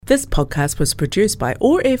This podcast was produced by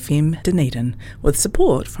OAR FM Dunedin with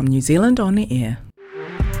support from New Zealand On Air.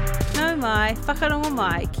 Nau mai, whakarongo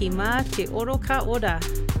mai ki mā te oro ka ora.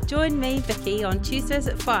 Join me, Vicky, on Tuesdays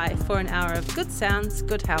at 5 for an hour of good sounds,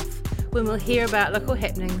 good health, when we'll hear about local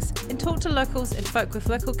happenings and talk to locals and folk with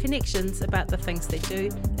local connections about the things they do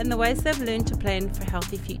and the ways they've learned to plan for a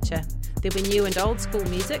healthy future. There'll be new and old school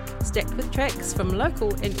music, stacked with tracks from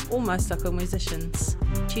local and almost local musicians.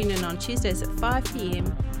 Tune in on Tuesdays at 5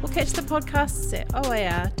 p.m. or catch the podcasts at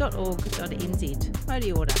oar.org.nz.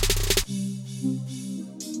 Mauri ora.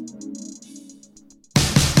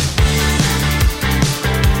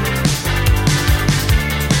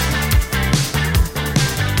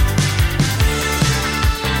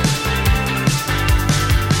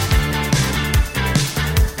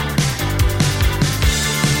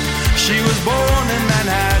 She was born in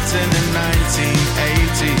Manhattan in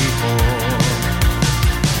 1984.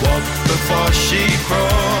 Walked before she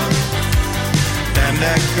crawled. Damn,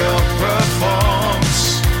 that girl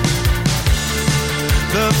performs.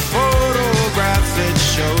 The photograph, it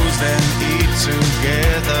shows them eat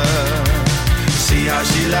together. See how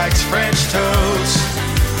she likes French toast.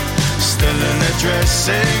 Still in a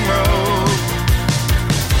dressing robe.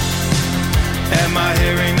 Am I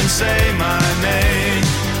hearing them say my name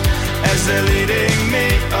as they're leading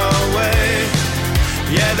me away?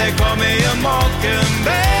 Yeah, they call me a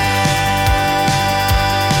mockingbird.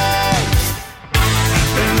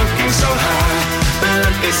 Been looking so high, been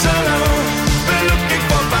looking so low, been looking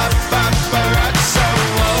for paparazzo.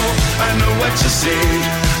 I know what you see,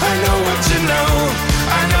 I know what you know,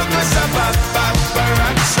 I know 'cause I'm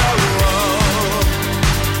paparazzo.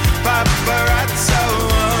 Paparazzo,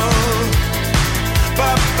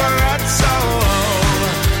 paparazzo.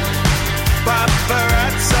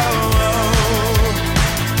 Paparazzo.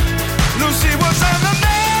 Lucy was on the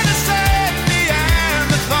medicine,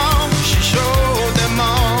 Neanderthal. She showed them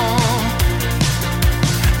all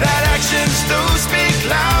that actions do speak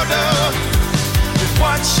louder with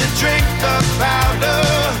what you drink the powder.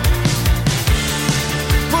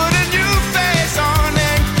 Put a new face on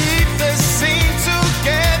and keep the scene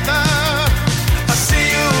together. I see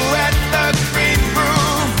you at the green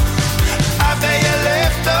room after you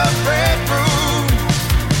left the bread room.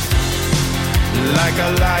 Like a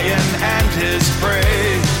lion and his prey,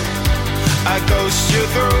 I ghost you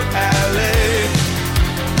through LA.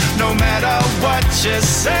 No matter what you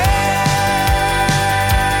say,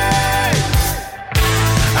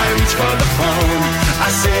 I reach for the phone, I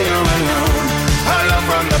say you're alone. Hello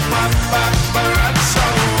from the paparazzo.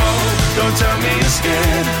 Don't tell me you're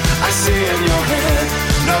scared, I see in your head.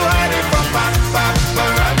 No hiding from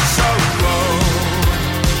paparazzo.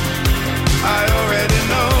 I already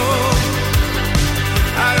know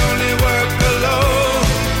I only work alone.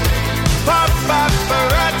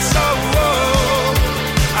 Paparazzo,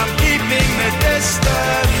 I'm keeping the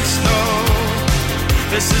distance low.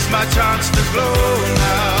 This is my chance to glow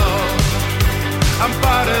now. I'm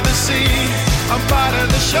part of the scene, I'm part of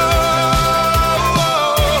the show.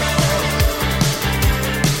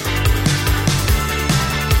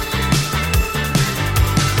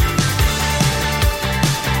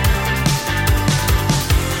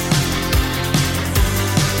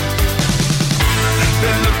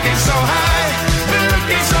 So high, been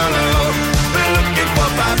looking so low, been looking for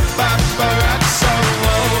paparazzo.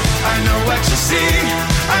 I know what you see,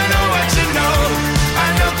 I know what you know, I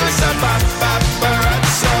know 'cause I'm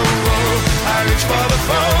paparazzo. I reach for the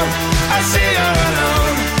phone, I see you're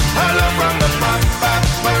alone. Hello from the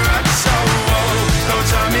paparazzo. Don't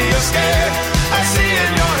tell me you're scared, I see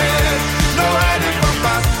in your head. No hiding from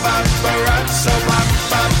paparazzo,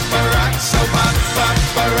 paparazzo,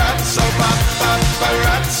 paparazzo,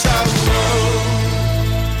 paparazzo.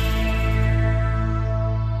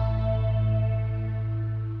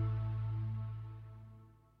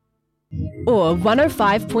 Or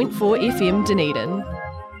 105.4 FM Dunedin.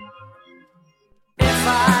 If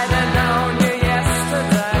I'd have known you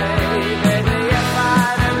yesterday, baby, if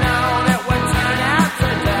I'd have known it would turn out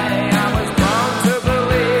today, I was born to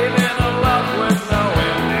believe in a love with no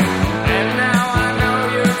ending. And now I know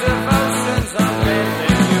your devotion's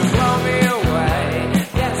unending. You blow me away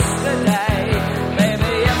yesterday,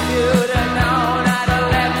 baby, if you'd have known I'd have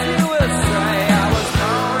left you astray. I was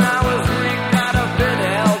grown, I was weak, I'd have been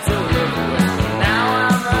hell to live with. Now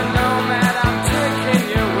I'm a nomad, I'm taking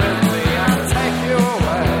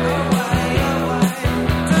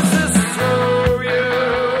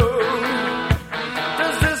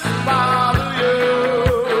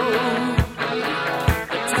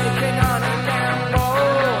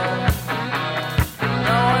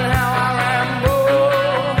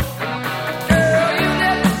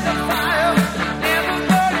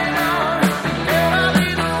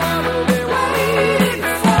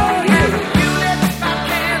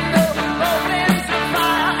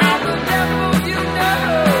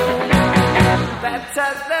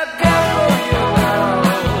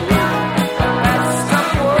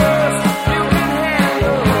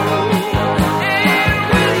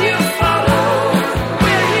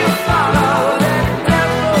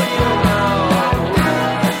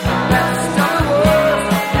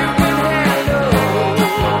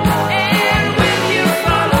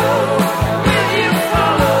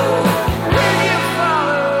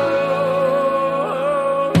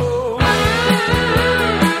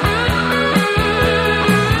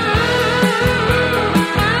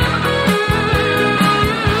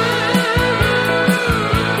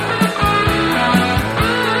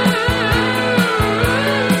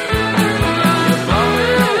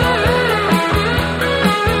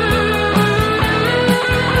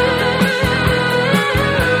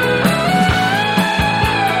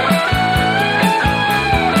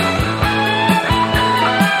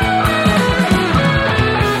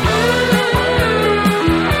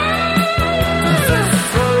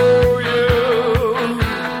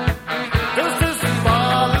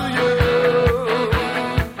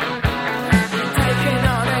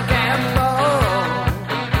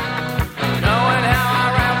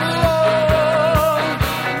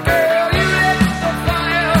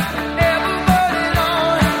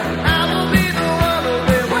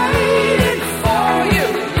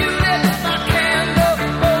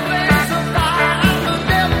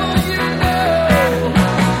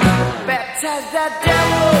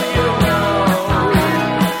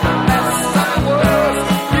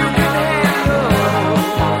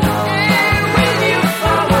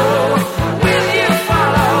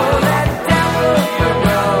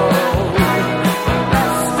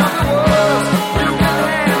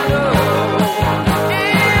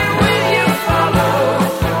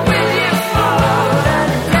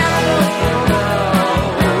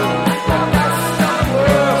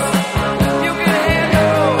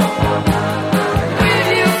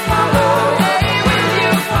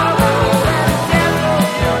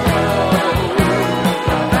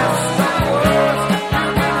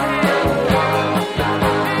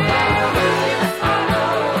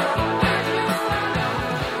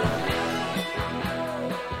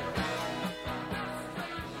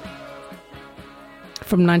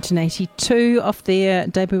From 1982, off their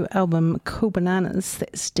debut album Cool Bananas,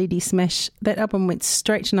 that's Dee Dee Smash. That album went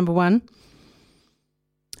straight to number one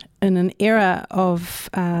in an era of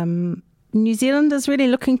New Zealanders really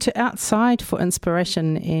looking to outside for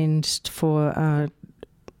inspiration and for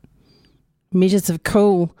measures of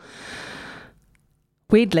cool.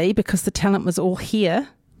 Weirdly, because the talent was all here,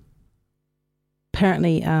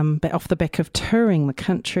 apparently off the back of touring the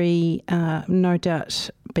country, no doubt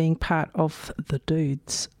being part of the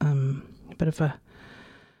Dudes. A bit of a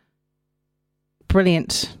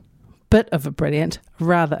brilliant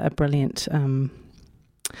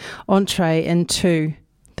entree into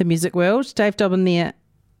the music world. Dave Dobbin there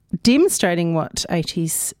demonstrating what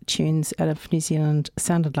 80s tunes out of New Zealand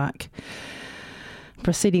sounded like.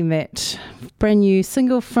 Preceding that, brand new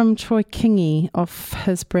single from Troy Kingi off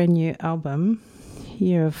his brand new album,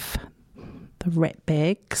 Year of the Rat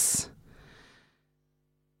Bags,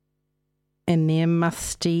 and their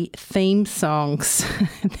musty theme songs.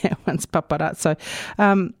 That one's Paparazzo.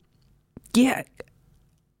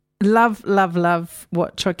 Love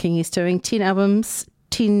what Troy Kingi's doing. 10 albums,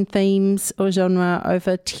 10 themes or genre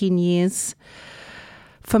over 10 years.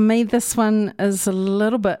 For me, this one is a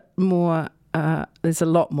little bit more, there's a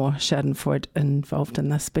lot more Schadenfreude involved in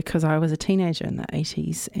this, because I was a teenager in the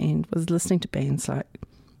 80s and was listening to bands like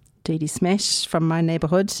Dee Dee Smash from my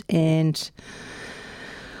neighbourhood and,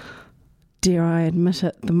 dare I admit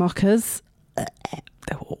it, the Mockers. They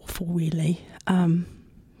were awful, really.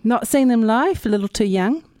 Not seeing them live, a little too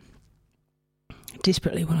young.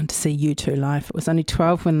 Desperately wanted to see U2 live. It was only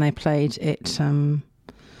 12 when they played at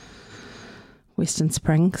Western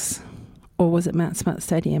Springs, or was it Mount Smart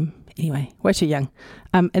Stadium? Anyway, way too young.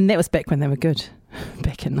 And that was back when they were good,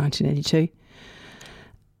 back in 1982.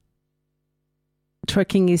 Troy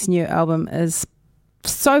Kingi's new album is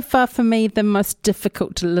so far for me the most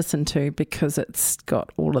difficult to listen to, because it's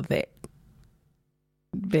got all of that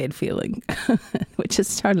bad feeling, which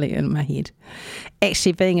is totally in my head.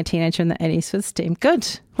 Actually, being a teenager in the 80s was damn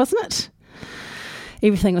good, wasn't it?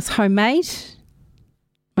 Everything was homemade.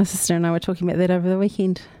 My sister and I were talking about that over the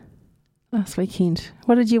weekend. Last weekend.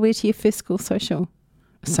 What did you wear to your first school social?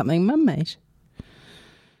 Something Mum made.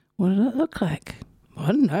 What did it look like? I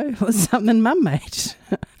don't know. It was something Mum made.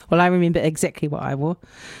 Well, I remember exactly what I wore,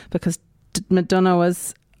 because Madonna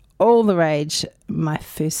was all the rage my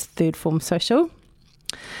first third form social,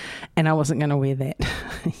 and I wasn't going to wear that.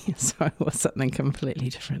 So it was something completely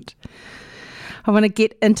different. I want to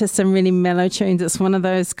get into some really mellow tunes. It's one of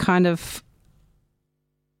those kind of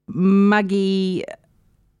muggy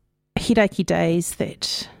headachy days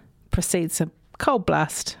that precedes a cold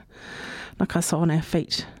blast. Knock us on our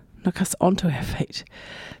feet. Knock us onto our feet.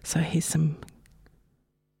 So here's some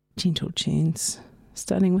gentle tunes,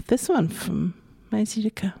 starting with this one from Maisie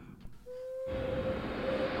Rika.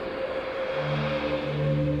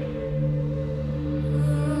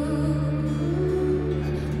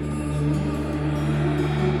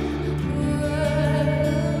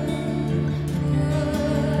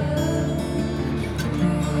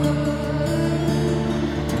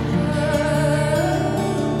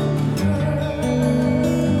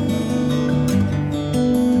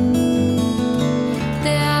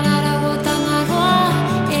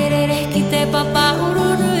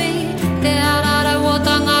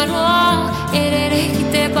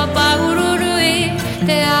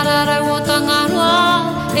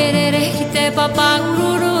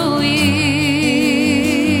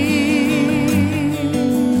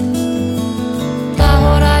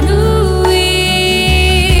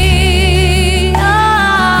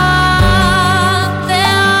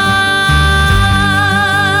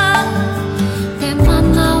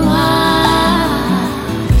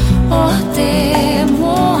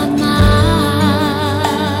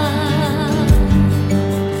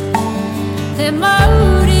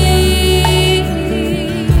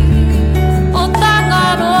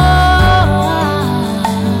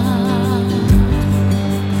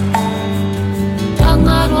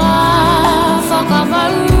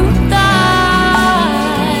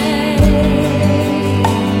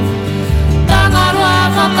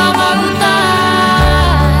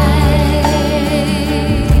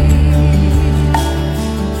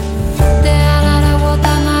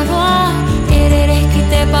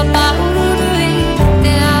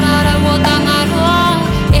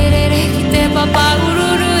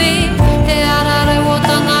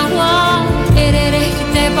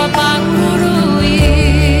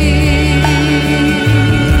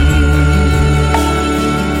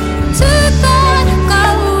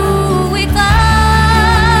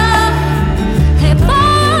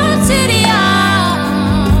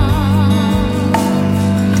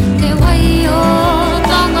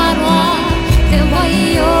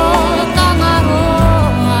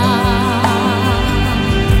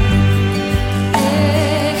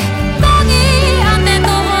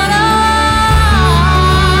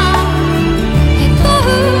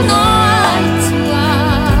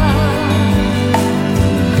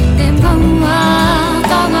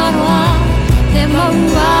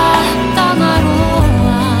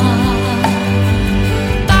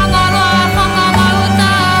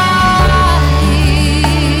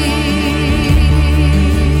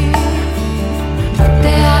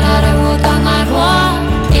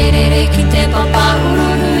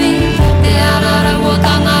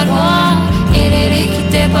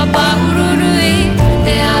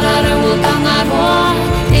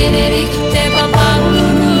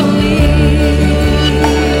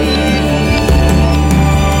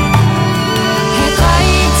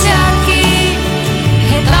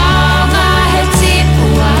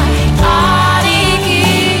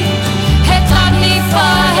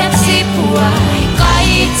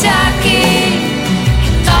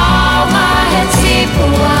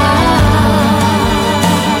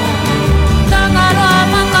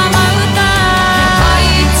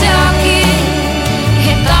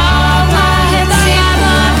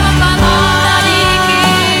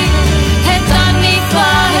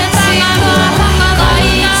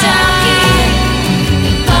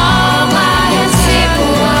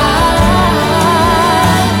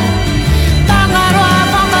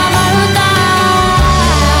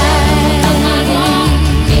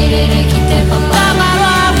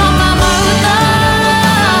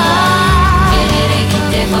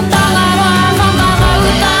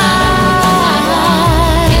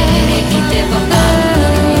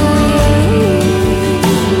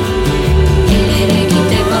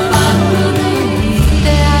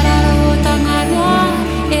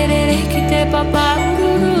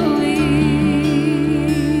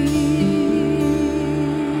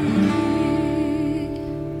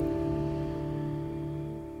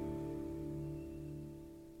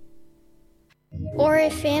 OAR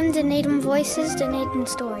FM, Dunedin Voices, Dunedin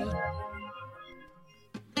Story.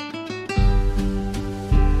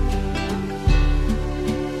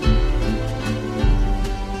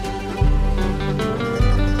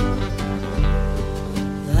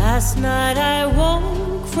 Last night I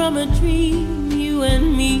woke from a dream, you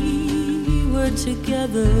and me were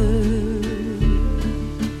together.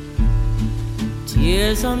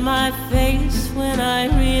 Tears on my face when I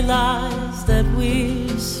realized that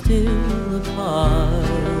we're still apart.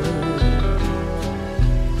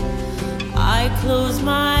 I close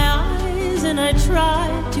my eyes and I try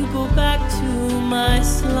to go back to my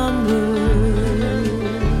slumber.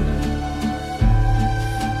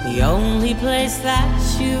 The only place that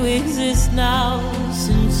you exist now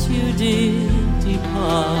since you did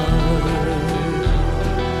depart.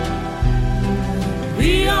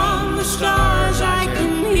 Beyond the stars I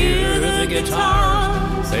can hear the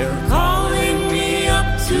guitars. They're calling me up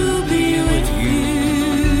to be with you.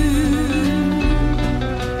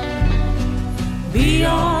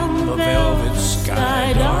 Beyond the velvet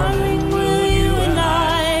sky, darling, will you and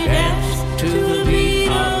I dance to the beat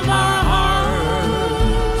of our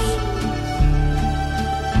hearts?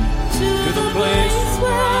 To the place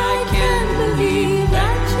where I can believe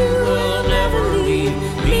that you will never leave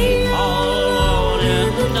me all alone in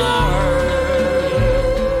the dark.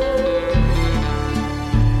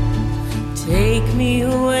 Take me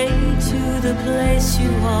away to the place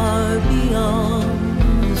you are beyond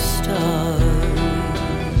the stars.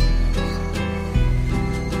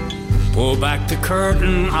 Pull back the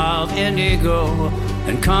curtain of indigo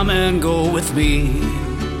and come and go with me.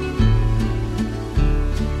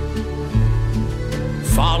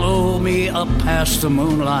 Follow me up past the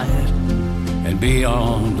moonlight and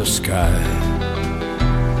beyond the sky.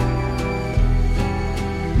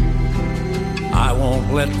 I won't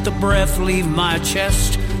let the breath leave my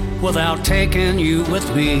chest without taking you with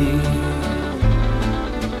me.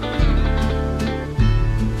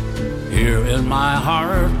 Here in my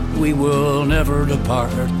heart we will never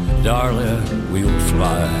depart, darling, we'll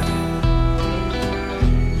fly.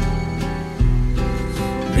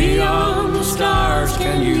 Beyond the stars,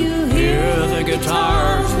 can you hear the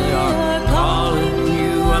guitars? They are calling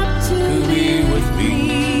you up to be with me.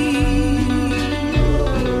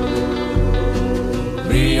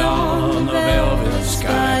 Beyond the velvet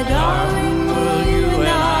sky, darling, will you and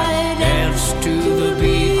I dance to the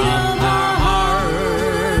beat of our hearts?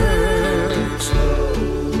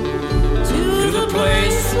 To the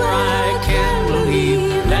place where I can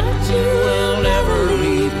believe that you will never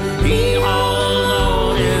leave me all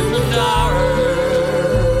alone in the dark.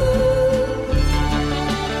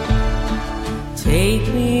 Take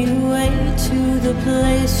me away to the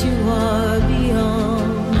place you are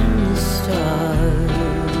beyond the stars.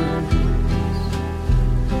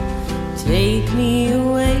 Take me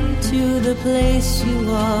away to the place you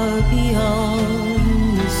are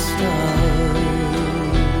beyond the stars.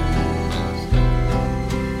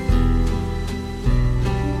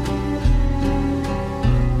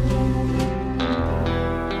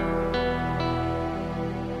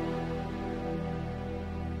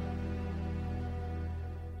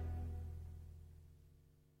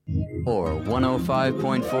 Or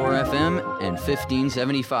 105.4 FM and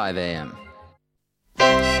 1575 AM.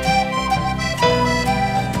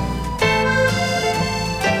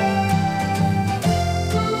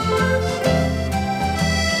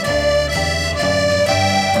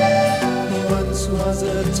 Once was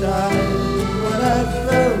a time when I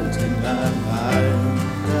felt in my mind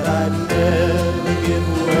that I'd never give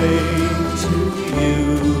way to you.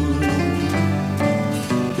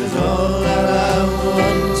 'Cause all that I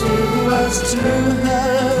wanted was to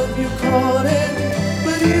have you caught in,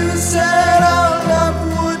 but you said our love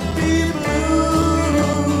would be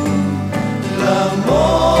blue.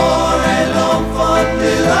 L'amore l'enfant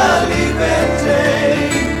de la liberté.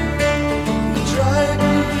 You tried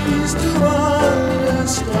please to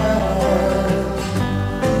understand.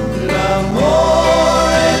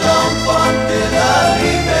 L'amore l'enfant de la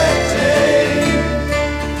liberté.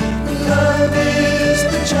 Love is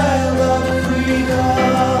the child of freedom.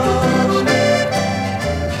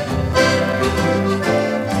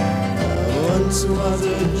 Once was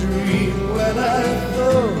a dream when I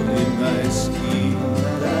thought in my scheme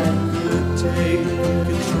that I could take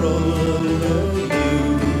control of you.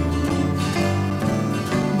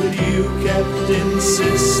 But you kept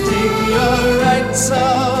insisting your rights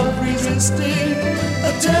of resisting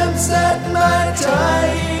attempts at my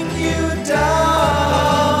tying you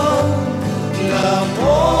down.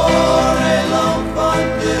 L'amore l'enfant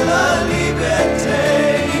de la liberté.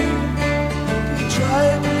 You try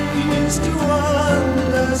please to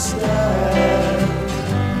understand.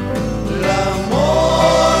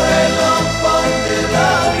 L'amore l'enfant de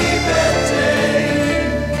la liberté.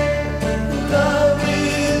 Love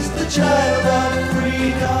is the child of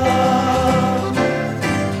freedom.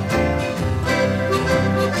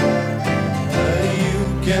 You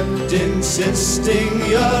kept insisting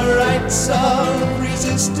your rights of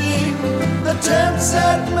resisting attempts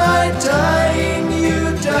at my tying you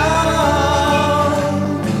down.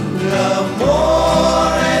 L'amore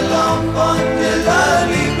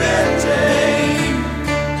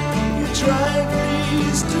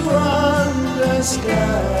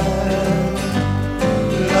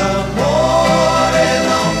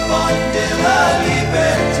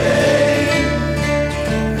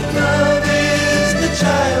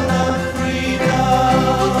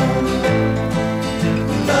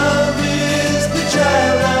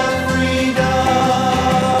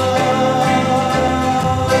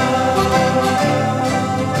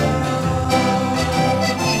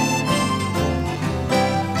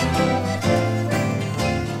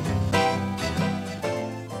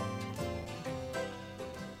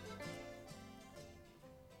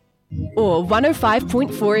or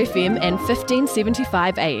 105.4 FM and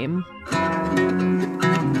 1575 AM.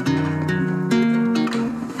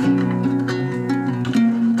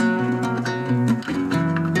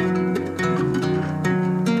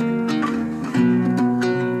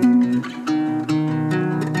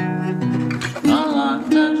 Along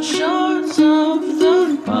the shores of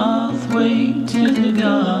the pathway to the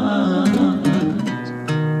gods,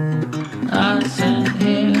 I sent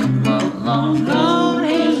him along on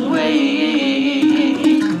his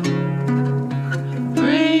way,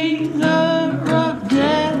 bringer of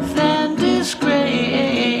death and disgrace,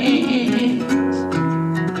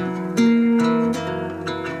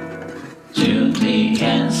 to the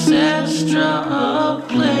ancestral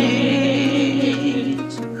place.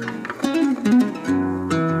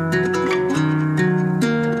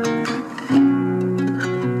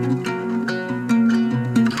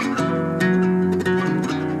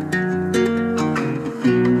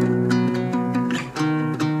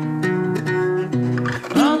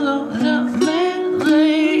 Although the man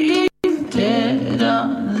lay dead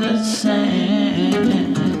on the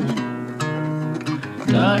sand,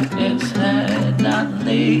 darkness had not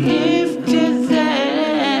lifted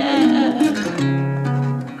there.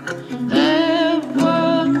 There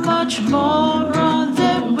were much more on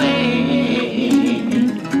their way,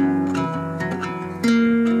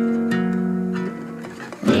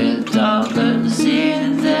 with dollars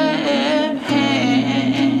in their hand.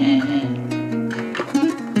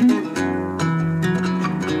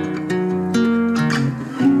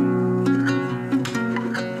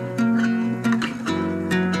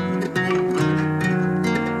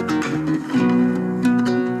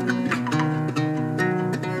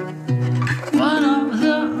 One of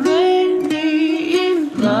the many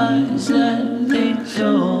lies that they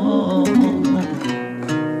told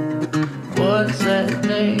was that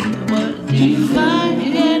they were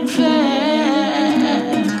divine and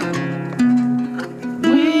fair,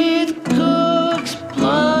 with cook's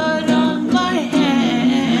blood on my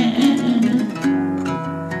hand.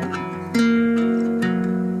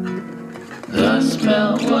 The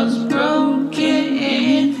spell was broken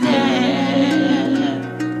there.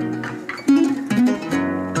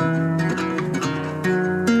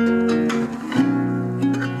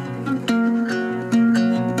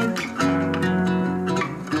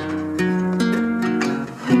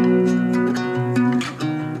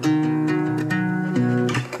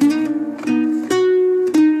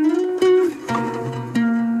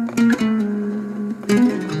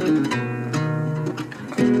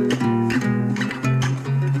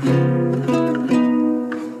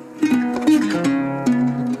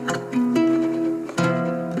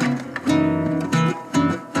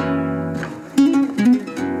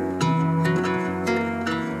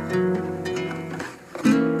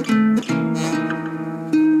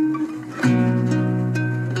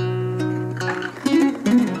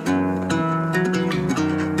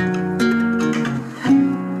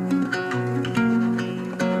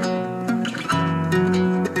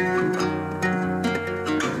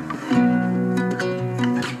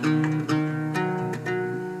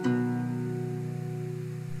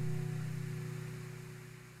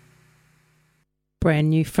 Brand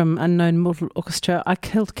new from Unknown Mortal Orchestra, I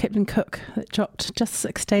Killed Captain Cook, that dropped just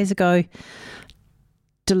 6 days ago.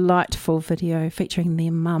 Delightful video featuring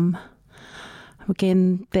their mum.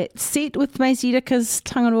 Again, that set with Maisie Ricker's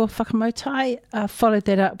Tangaroa Whakamotai. Followed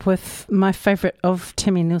that up with my favourite of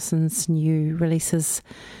Tammy Nelson's new releases.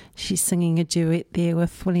 She's singing a duet there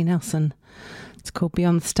with Willie Nelson. It's called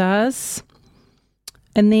Beyond the Stars.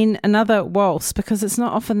 And then another waltz, because it's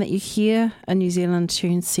not often that you hear a New Zealand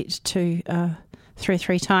tune set to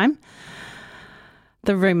 3/3 time.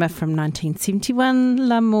 The Rumour from 1971,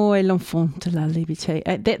 L'amour et l'enfant de la liberté.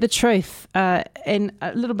 The truth, and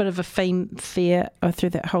a little bit of a theme there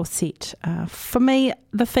through that whole set. For me,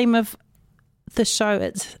 the theme of the show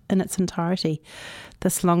is in its entirety.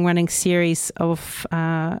 This long-running series of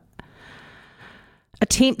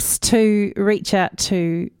attempts to reach out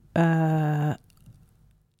to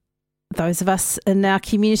those of us in our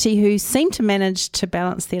community who seem to manage to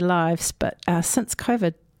balance their lives, but since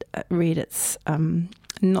COVID reared its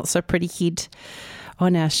not so pretty head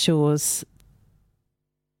on our shores,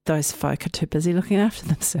 those folk are too busy looking after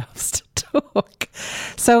themselves to talk.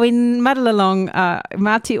 So we muddle along.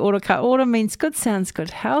 Mate ora ka ora means good sounds, good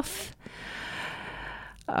health.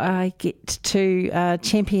 I get to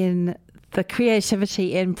champion the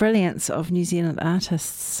creativity and brilliance of New Zealand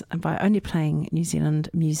artists by only playing New Zealand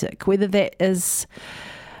music, whether that is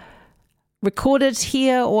recorded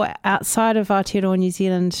here or outside of Aotearoa New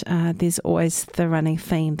Zealand. There's always the running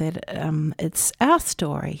theme that it's our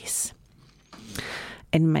stories.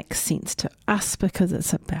 and makes sense to us because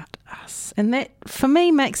it's about us. And that, for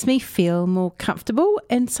me, makes me feel more comfortable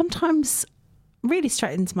and sometimes really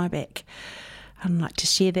straightens my back. I'd like to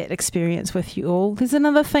share that experience with you all. There's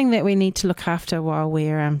another thing that we need to look after while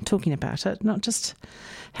we're talking about it, not just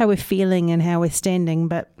how we're feeling and how we're standing,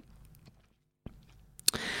 but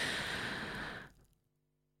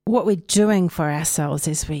what we're doing for ourselves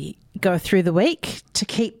as we go through the week to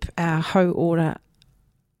keep our hau ora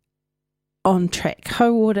on track.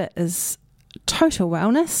 Hau ora is total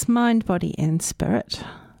wellness, mind, body and spirit.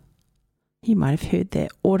 You might have heard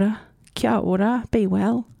that. Ora, kia ora, be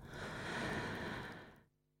well.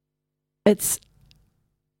 It's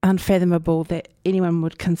unfathomable that anyone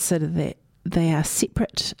would consider that they are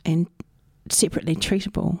separate and separately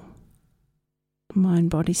treatable. Mind,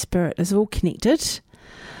 body, spirit is all connected.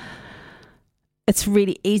 It's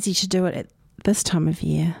really easy to do it at this time of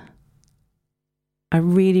year. I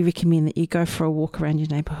really recommend that you go for a walk around your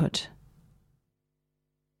neighbourhood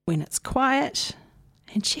when it's quiet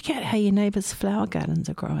and check out how your neighbours' flower gardens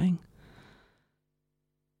are growing.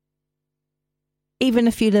 Even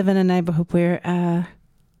if you live in a neighbourhood where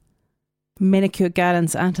manicured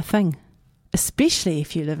gardens aren't a thing, especially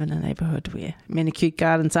if you live in a neighbourhood where manicured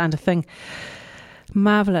gardens aren't a thing,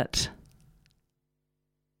 marvel at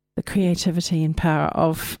the creativity and power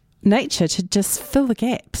of nature to just fill the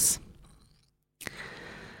gaps.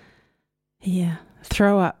 Yeah,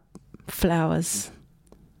 throw up flowers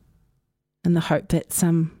in the hope that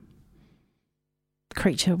some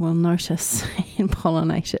creature will notice and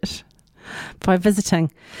pollinate it by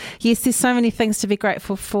visiting. Yes, there's so many things to be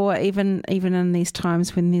grateful for, even in these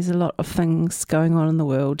times when there's a lot of things going on in the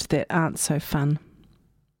world that aren't so fun.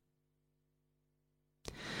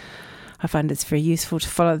 I find it's very useful to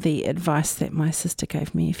follow the advice that my sister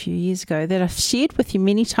gave me a few years ago that I've shared with you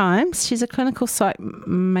many times. She's a clinical psych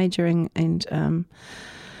majoring and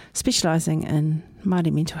specialising in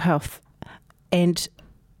Māori mental health, and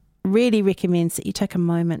really recommends that you take a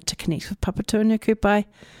moment to connect with Papatūānuku by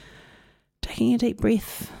taking a deep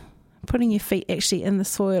breath, putting your feet actually in the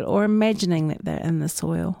soil or imagining that they're in the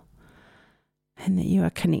soil and that you are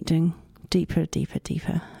connecting deeper, deeper,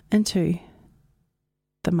 deeper into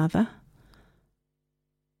the mother.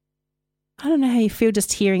 I don't know how you feel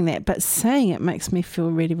just hearing that, but saying it makes me feel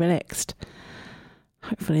really relaxed.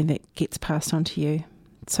 Hopefully that gets passed on to you.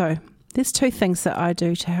 So there's two things that I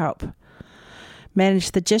do to help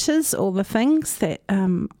manage the jitters. All the things that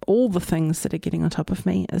are getting on top of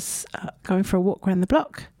me is going for a walk around the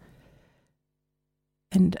block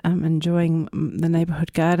and enjoying the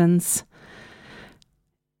neighbourhood gardens.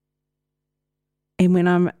 And when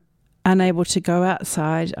I'm unable to go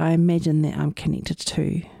outside, I imagine that I'm connected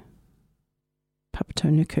to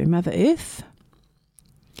Papatūānuku, Mother Earth,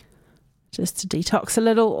 just to detox a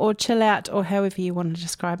little or chill out, or however you want to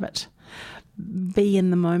describe it. Be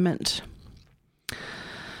in the moment.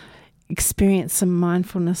 Experience some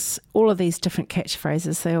mindfulness. All of these different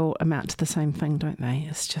catchphrases, they all amount to the same thing, don't they?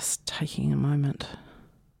 It's just taking a moment.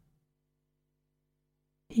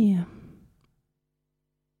 Yeah.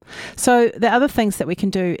 So the other things that we can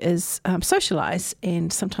do is socialise,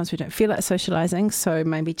 and sometimes we don't feel like socialising, so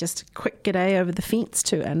maybe just a quick g'day over the fence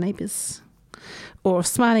to our neighbours, or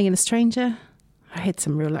smiling at a stranger. I had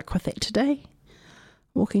some real luck with that today,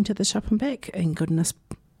 walking to the shop and back, and goodness,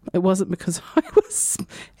 it wasn't because I was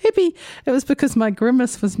happy, it was because my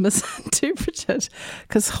grimace was misinterpreted,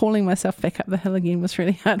 because hauling myself back up the hill again was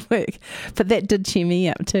really hard work, but that did cheer me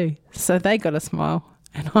up too. So they got a smile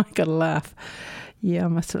and I got a laugh. Yeah, I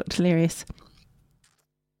must have looked hilarious.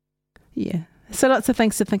 Yeah, so lots of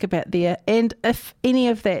things to think about there. And if any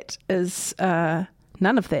of that is, none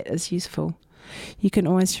of that is useful, you can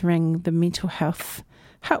always ring the mental health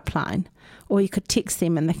helpline, or you could text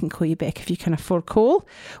them and they can call you back if you can afford a call.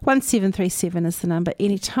 1737 is the number.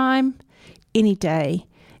 Anytime, any day,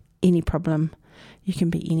 any problem. You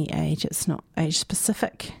can be any age. It's not age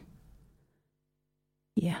specific.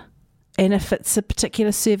 Yeah. And if it's a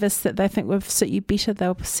particular service that they think will suit you better,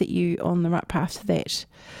 they'll set you on the right path to that.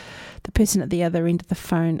 The person at the other end of the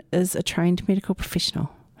phone is a trained medical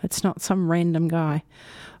professional. It's not some random guy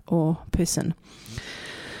or person.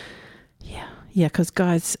 Yeah, because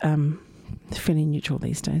guys, they're fairly neutral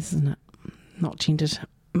these days, isn't it? Not gendered.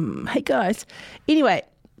 Hey guys. Anyway,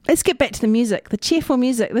 let's get back to the music, the cheerful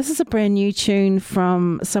music. This is a brand new tune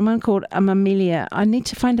from someone called Amamelia. I need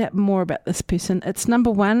to find out more about this person. It's number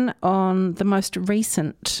one on the most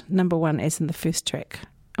recent, number one as in the first track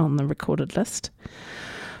on the recorded list.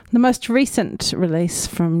 The most recent release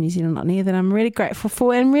from New Zealand On Air that I'm really grateful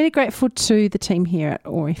for, and really grateful to the team here at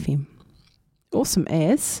OAR FM. Awesome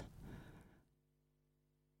as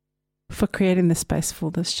for creating the space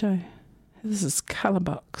for this show. This is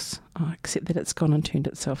Colourbox. Oh, except that it's gone and turned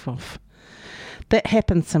itself off. That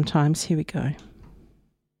happens sometimes. Here we go.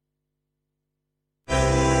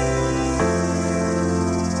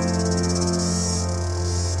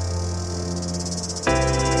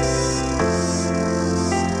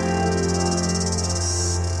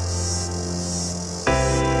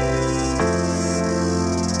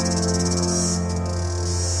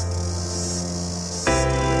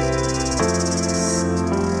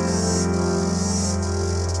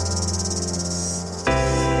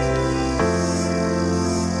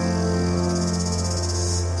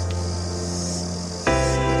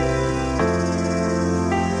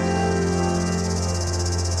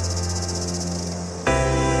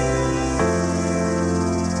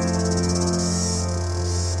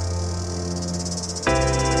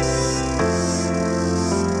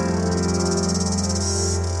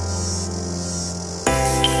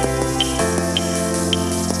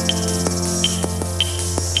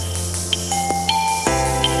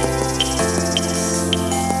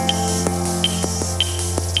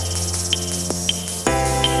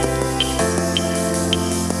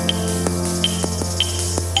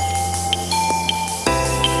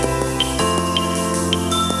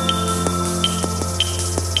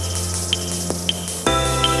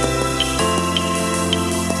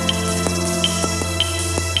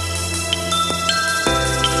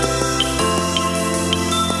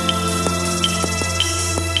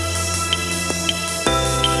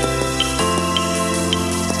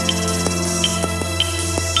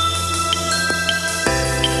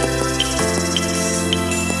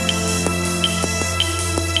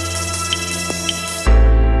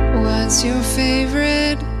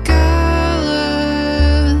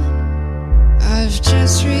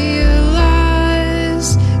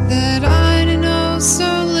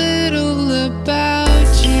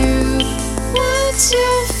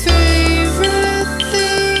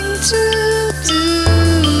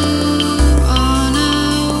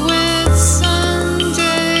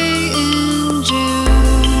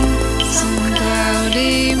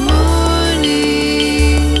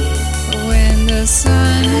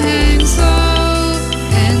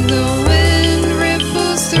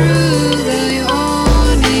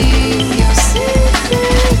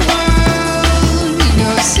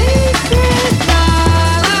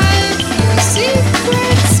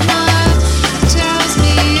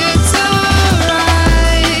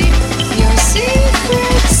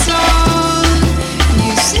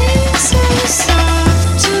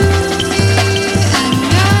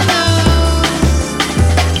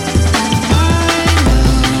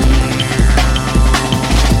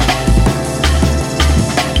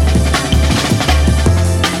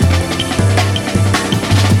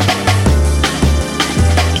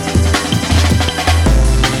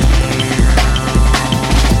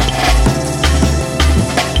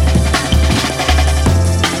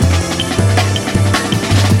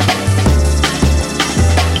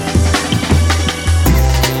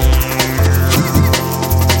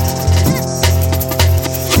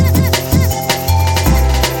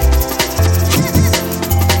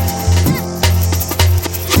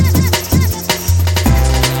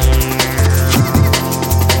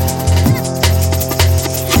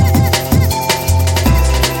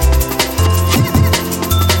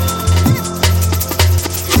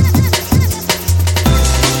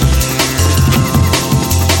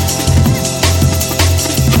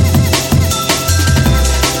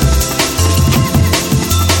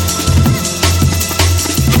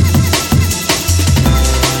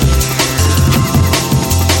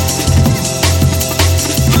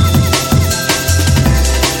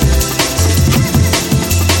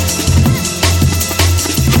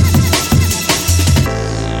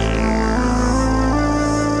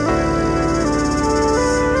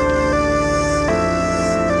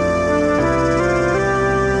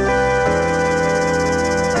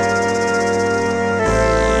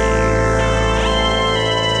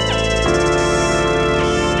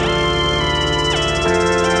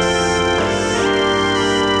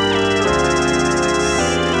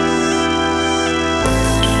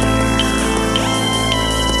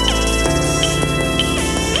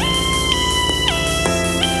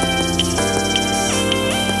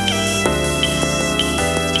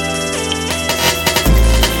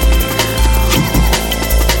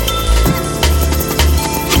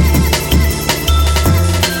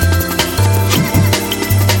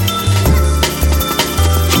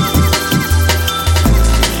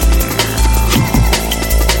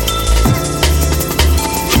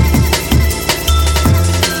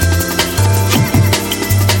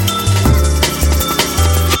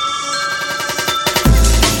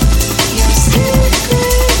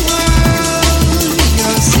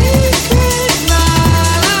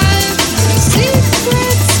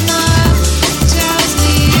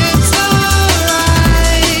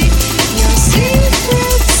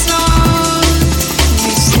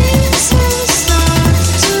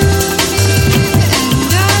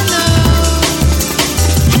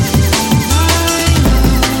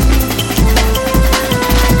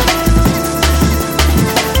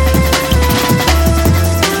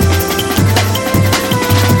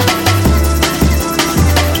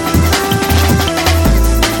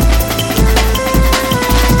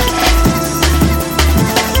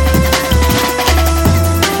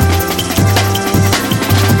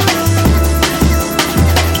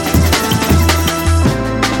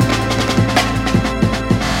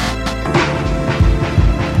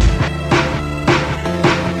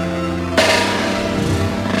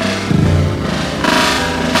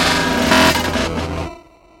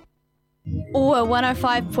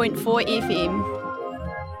 105.4 FM.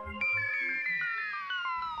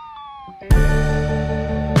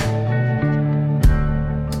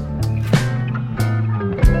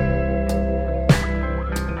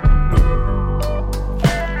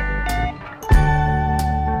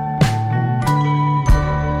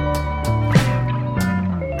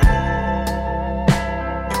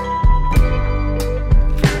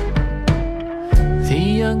 The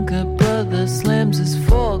younger brother slams his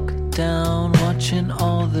fork down, watching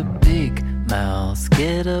all the big mouths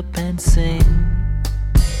get up and sing.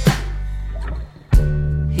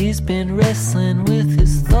 He's been wrestling with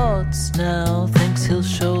his thoughts now, thinks he'll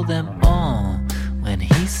show them all when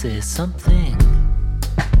he says something.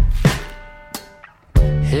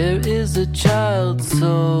 Here is a child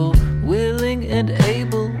so willing and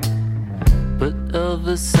able, but of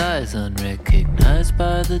a size unrecognized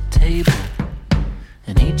by the table.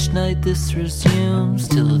 And each night this resumes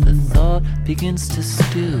till the thought begins to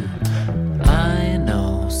stew. I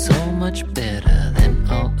know so much better than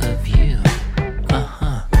all of you.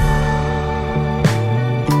 Uh-huh.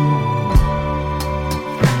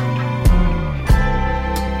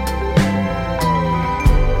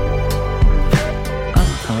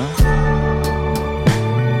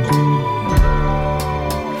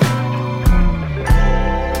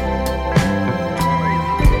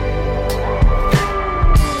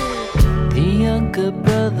 The younger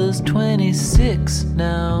brother's 26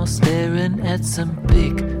 now, staring at some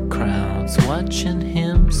big crowds, watching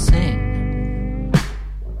him sing.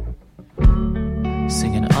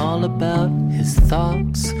 Singing all about his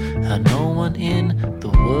thoughts, how no one in the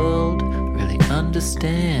world really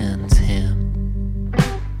understands him.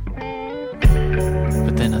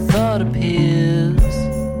 But then a thought appears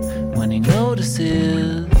when he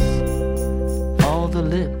notices all the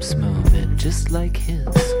lips moving just like his.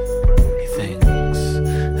 He thinks,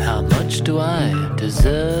 how much do I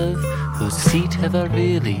deserve? Whose seat have I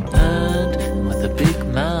really earned? And with a big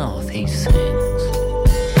mouth he sings.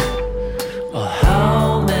 Oh,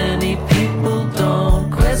 how many people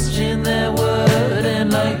don't question their word,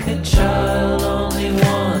 and like a child only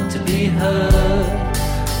want to be heard.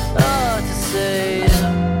 Oh, to say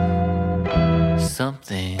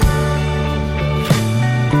something.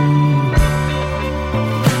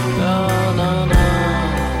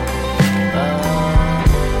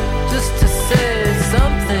 Just to say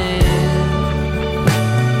something.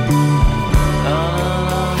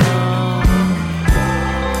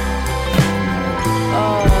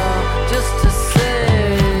 Just to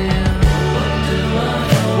say.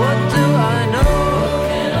 What do I know?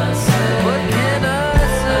 What can I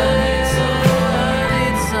say? I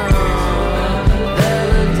need some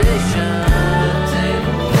validation.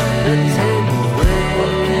 The table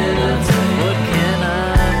waits. What can I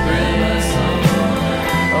bring?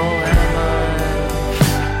 Oh, am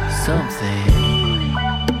I something?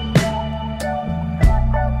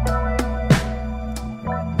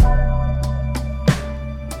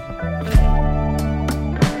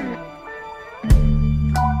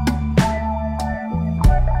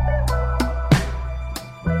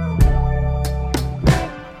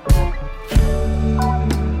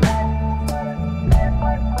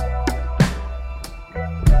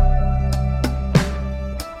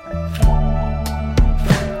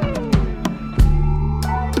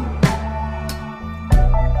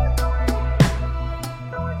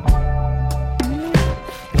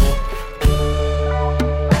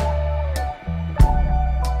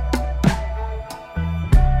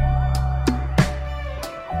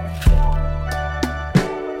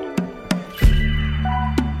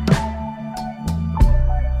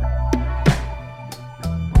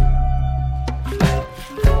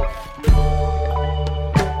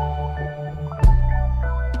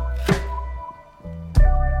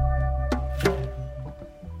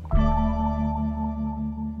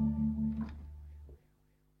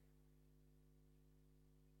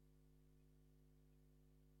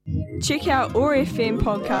 Check out OAR FM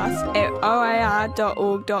podcast at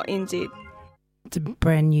oar.org.nz. It's a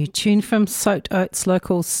brand new tune from Soaked Oats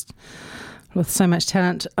locals with so much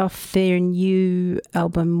talent off their new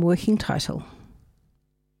album Working Title.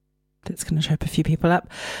 That's going to trip a few people up.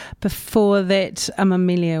 Before that,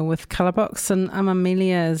 Amelia with Colourbox, and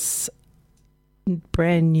Amelia's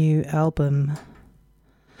brand new album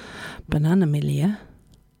Banana Amelia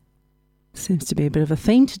seems to be a bit of a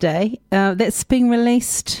theme today. That's being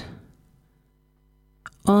released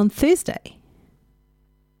on Thursday.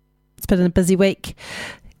 It's been a busy week.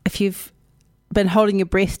 If you've been holding your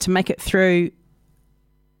breath to make it through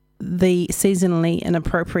the seasonally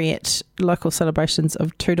inappropriate local celebrations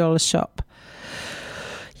of $2 shop,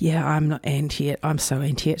 yeah, I'm not anti it. I'm so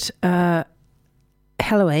anti it.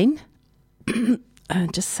 Halloween.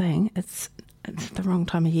 Just saying, it's the wrong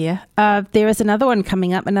time of year. There is another one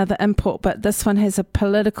coming up, another import, but this one has a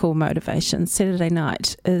political motivation. Saturday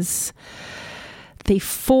night is the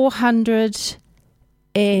 417th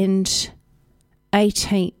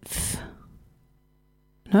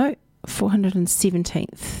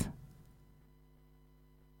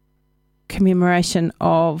commemoration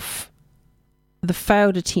of the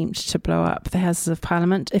failed attempt to blow up the Houses of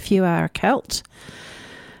Parliament. If you are a Celt,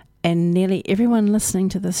 and nearly everyone listening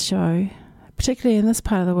to this show, particularly in this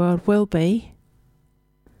part of the world, will be,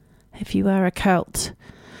 if you are a Celt,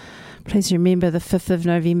 please remember the 5th of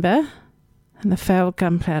November and the failed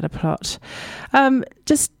gunpowder plot.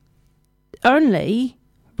 Just only,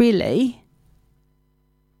 really,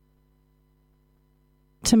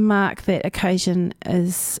 to mark that occasion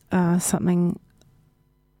is something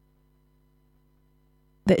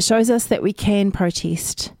that shows us that we can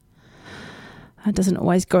protest. It doesn't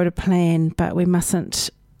always go to plan, but we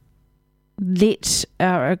mustn't let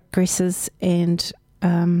our aggressors and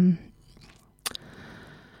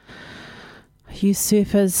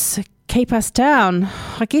usurpers keep us down.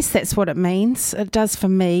 I guess that's what it means. It does for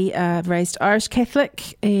me, raised Irish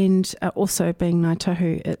Catholic, and also being Ngāi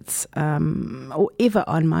Tahu, it's ever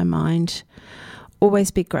on my mind. Always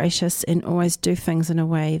be gracious and always do things in a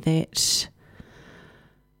way that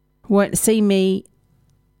won't see me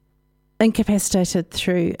incapacitated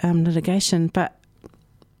through litigation, but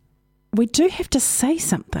we do have to say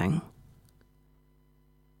something.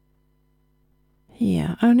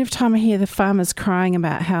 Yeah, only every time I hear the farmers crying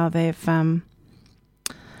about how they're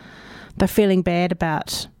feeling bad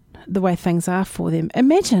about the way things are for them.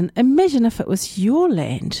 Imagine if it was your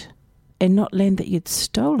land and not land that you'd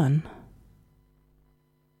stolen,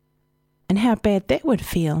 and how bad that would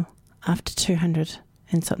feel after 200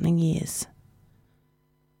 and something years.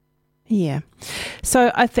 Yeah.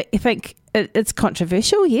 So I think it's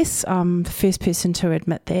controversial, yes. I'm the first person to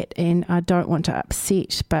admit that, and I don't want to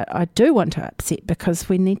upset, but I do want to upset because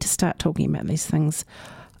we need to start talking about these things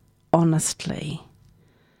honestly.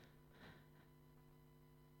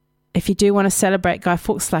 If you do want to celebrate Guy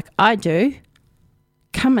Fawkes like I do,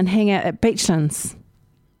 come and hang out at Beachlands.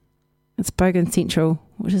 It's Bogan Central,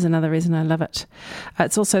 which is another reason I love it.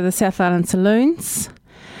 It's also the South Island Saloons.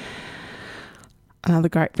 Another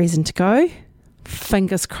great reason to go.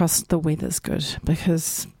 Fingers crossed the weather's good,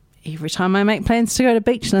 because every time I make plans to go to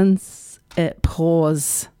Beachlands, it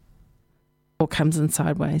pours or comes in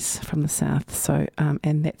sideways from the south. So,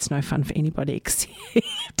 and that's no fun for anybody except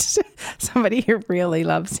somebody who really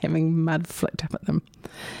loves having mud flicked up at them.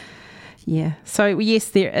 Yeah. So, yes,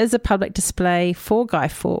 there is a public display for Guy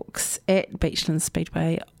Fawkes at Beachlands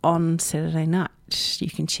Speedway on Saturday night.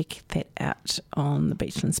 You can check that out on the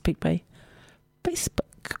Beachlands Speedway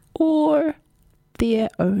Facebook or their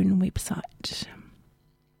own website.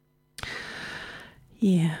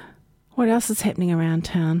 Yeah. What else is happening around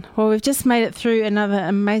town? Well, we've just made it through another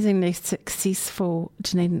amazingly successful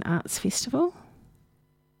Dunedin Arts Festival.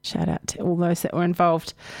 Shout out to all those that were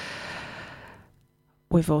involved.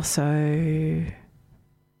 We've also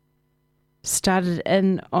started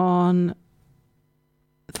in on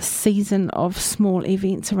the season of small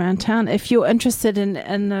events around town. If you're interested in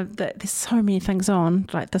there's so many things on.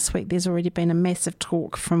 Like this week, there's already been a massive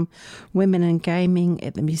talk from Women in Gaming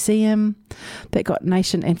at the museum that got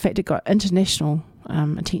in fact, it got international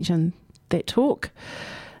attention, that talk.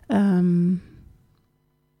 Give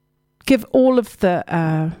all of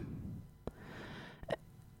the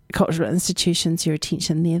cultural institutions your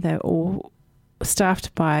attention there. They're all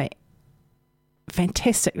staffed by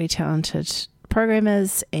fantastically talented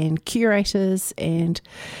programmers and curators, and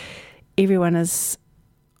everyone is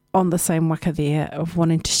on the same waka there of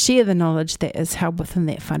wanting to share the knowledge that is held within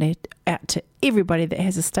that whare out to everybody that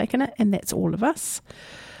has a stake in it, and that's all of us.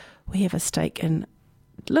 We have a stake in,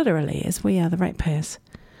 literally, as we are the ratepayers,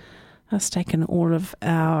 a stake in all of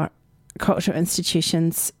our cultural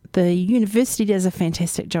institutions. The university does a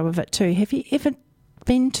fantastic job of it too. Have you ever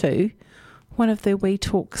been to one of the wee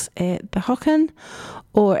talks at the Hocken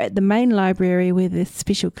or at the main library where the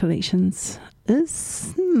special collections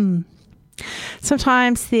is?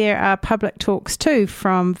 Sometimes there are public talks too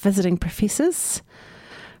from visiting professors,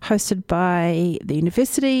 hosted by the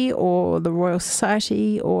university or the Royal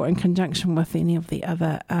Society, or in conjunction with any of the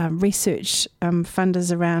other research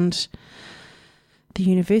funders around the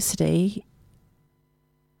university.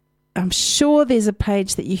 I'm sure there's a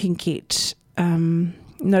page that you can get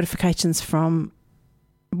notifications from.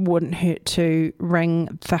 Wouldn't hurt to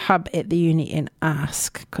ring the hub at the uni and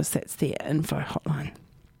ask, because that's their info hotline.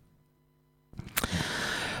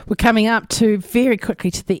 We're coming up to very quickly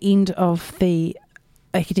to the end of the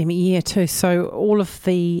academic year too. So all of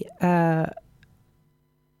the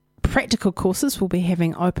practical courses will be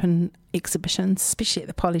having open exhibitions, especially at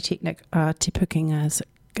the Polytechnic Te Pukenga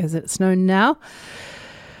as it's known now.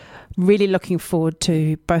 Really looking forward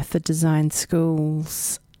to both the design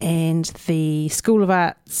schools and the School of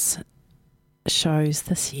Arts shows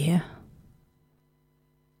this year.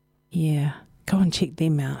 Yeah, go and check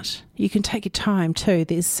them out. You can take your time too.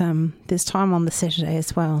 There's time on the Saturday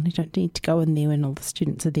as well. You don't need to go in there when all the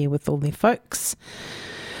students are there with all their folks.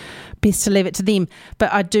 Best to leave it to them.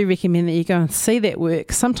 But I do recommend that you go and see that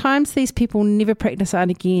work. Sometimes these people never practice art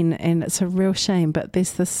again, and it's a real shame, but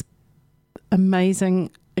there's this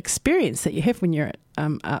amazing experience that you have when you're at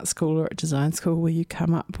art school or at design school, where you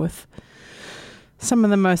come up with some of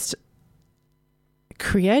the most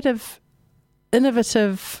creative,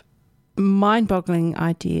 innovative, mind-boggling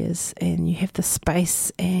ideas, and you have the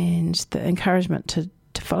space and the encouragement to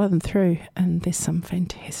follow them through, and there's some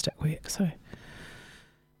fantastic work. So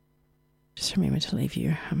just remember to leave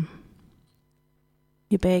your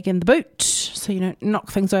bag in the boot so you don't knock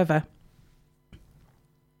things over.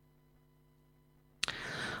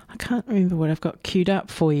 I can't remember what I've got queued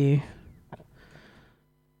up for you.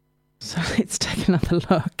 So let's take another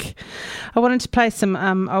look. I wanted to play some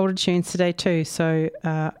older tunes today too. So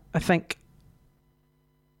I think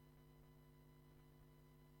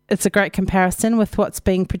it's a great comparison with what's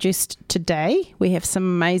being produced today. We have some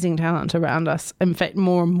amazing talent around us. In fact,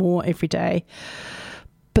 more and more every day.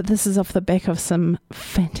 But this is off the back of some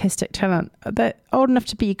fantastic talent. They're old enough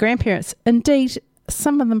to be your grandparents. Indeed,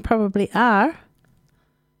 some of them probably are.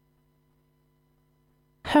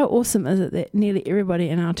 How awesome is it that nearly everybody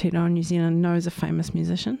in Aotearoa New Zealand knows a famous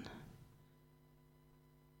musician,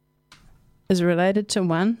 is related to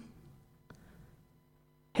one,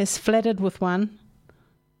 has flattered with one,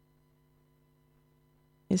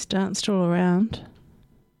 has danced all around.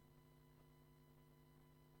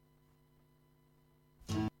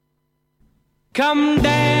 Come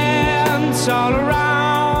dance all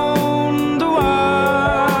around the world.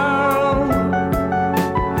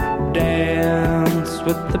 Dance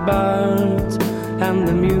with the birds and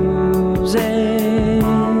the music.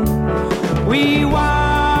 We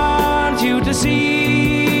want you to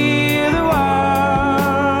see the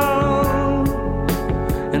world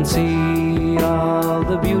and see all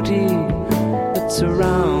the beauty that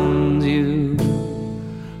surrounds you.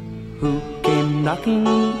 Who came knocking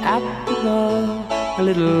at the door? A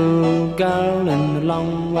little girl in a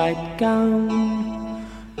long white gown.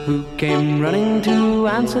 Who came running to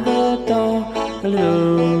answer the door? A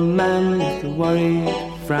little man with a worried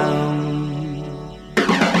frown.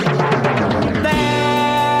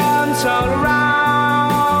 Dance all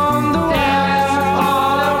around the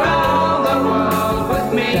world, with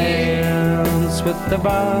me. Dance with the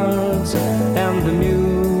birds and the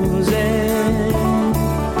music.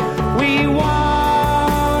 We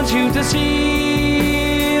want you to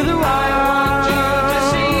see the world. I want you to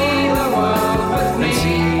see the world with me. And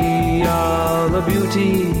see all the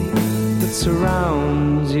beauty that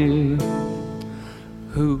surrounds you.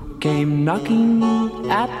 Who came knocking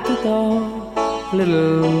at the door?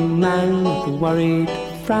 Little man with a worried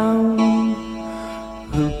frown.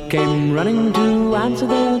 Who came running to answer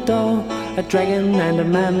the door? A dragon and a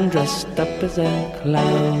man dressed up as a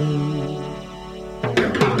clown.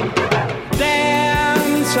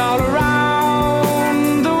 Dance all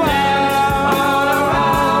around the world,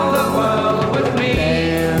 with me.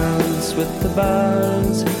 Dance with the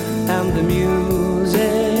birds and the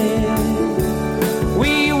music.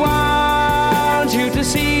 We want you to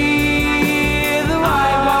see the world.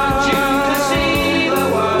 I want you to see the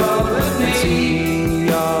world with me.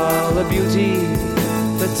 See all the beauty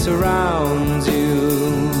that surrounds you.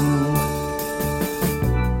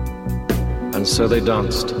 And so they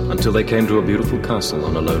danced until they came to a beautiful castle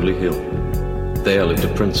on a lonely hill. There lived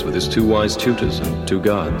a prince with his 2 wise tutors and 2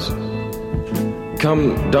 guards.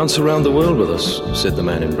 Come, dance around the world with us, said the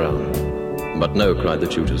man in brown. But no, cried the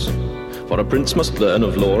tutors, for a prince must learn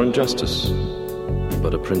of law and justice.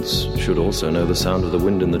 But a prince should also know the sound of the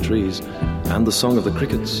wind in the trees and the song of the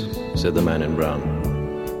crickets, said the man in brown.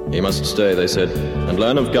 He must stay, they said, and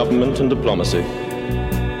learn of government and diplomacy.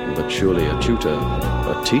 But surely a tutor,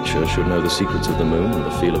 a teacher, should know the secrets of the moon and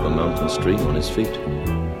the feel of a mountain stream on his feet.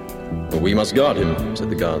 We must guard him, said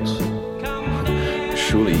the guards.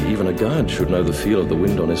 Surely even a guard should know the feel of the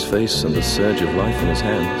wind on his face and the surge of life in his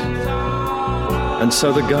hands. And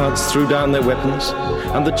so the guards threw down their weapons,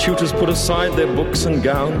 and the tutors put aside their books and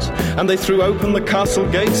gowns, and they threw open the castle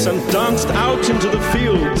gates and danced out into the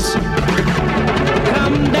fields.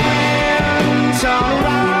 Come dance all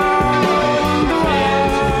around the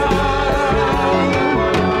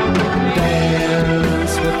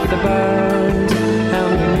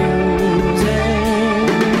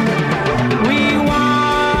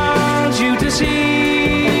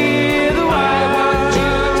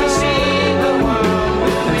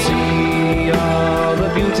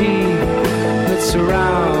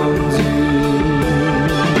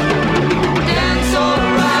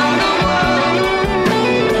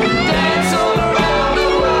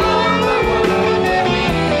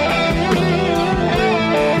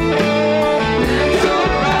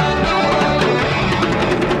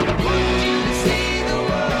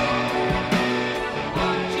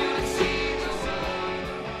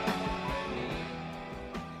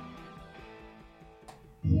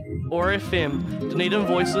FM, Dunedin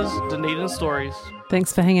Voices, Dunedin Stories.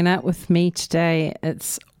 Thanks for hanging out with me today.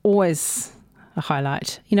 It's always a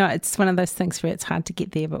highlight. You know, it's one of those things where it's hard to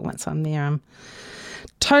get there, but once I'm there, I'm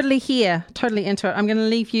totally here, totally into it. I'm going to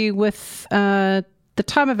leave you with The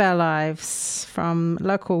Time of Our Lives from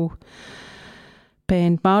local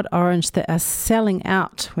band Mild Orange that are selling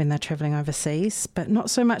out when they're travelling overseas, but not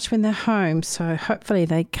so much when they're home. So hopefully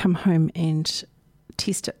they come home and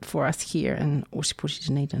test it for us here in Ōtepoti,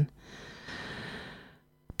 Dunedin.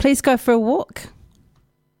 Please go for a walk.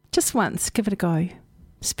 Just once, give it a go.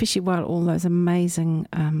 Especially while all those amazing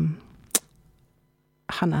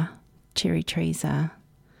hana cherry trees are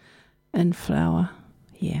in flower.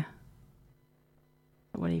 Yeah.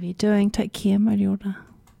 Whatever you're doing, take care, moriora.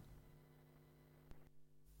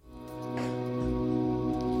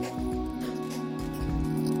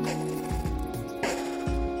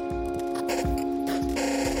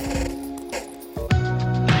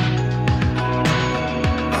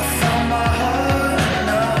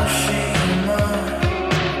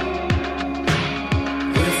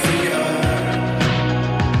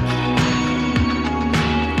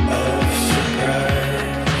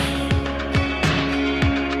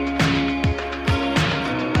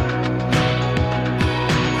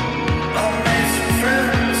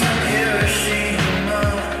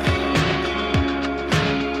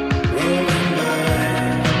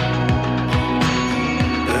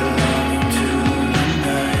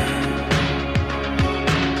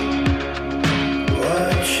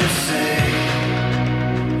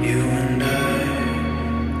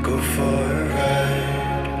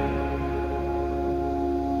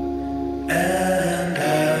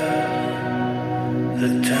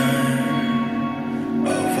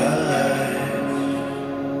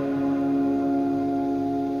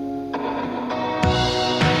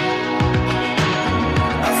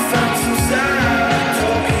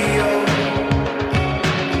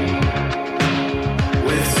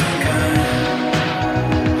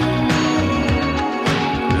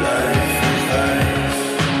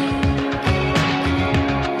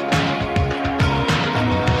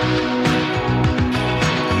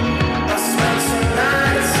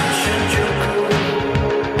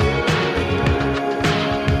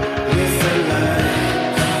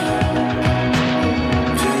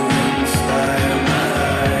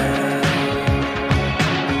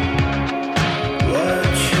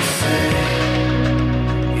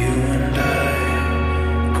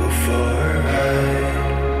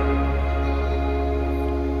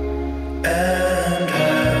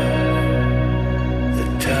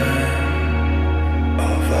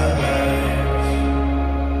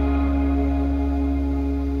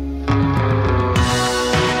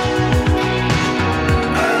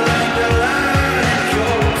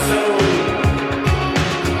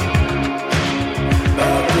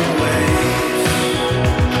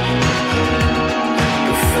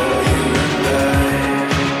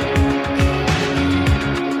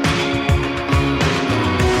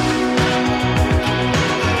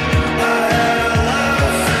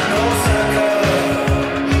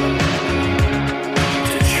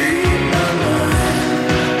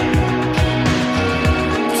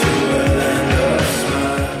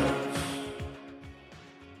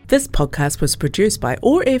 This podcast was produced by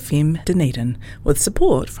OAR FM Dunedin with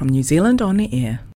support from New Zealand On the Air.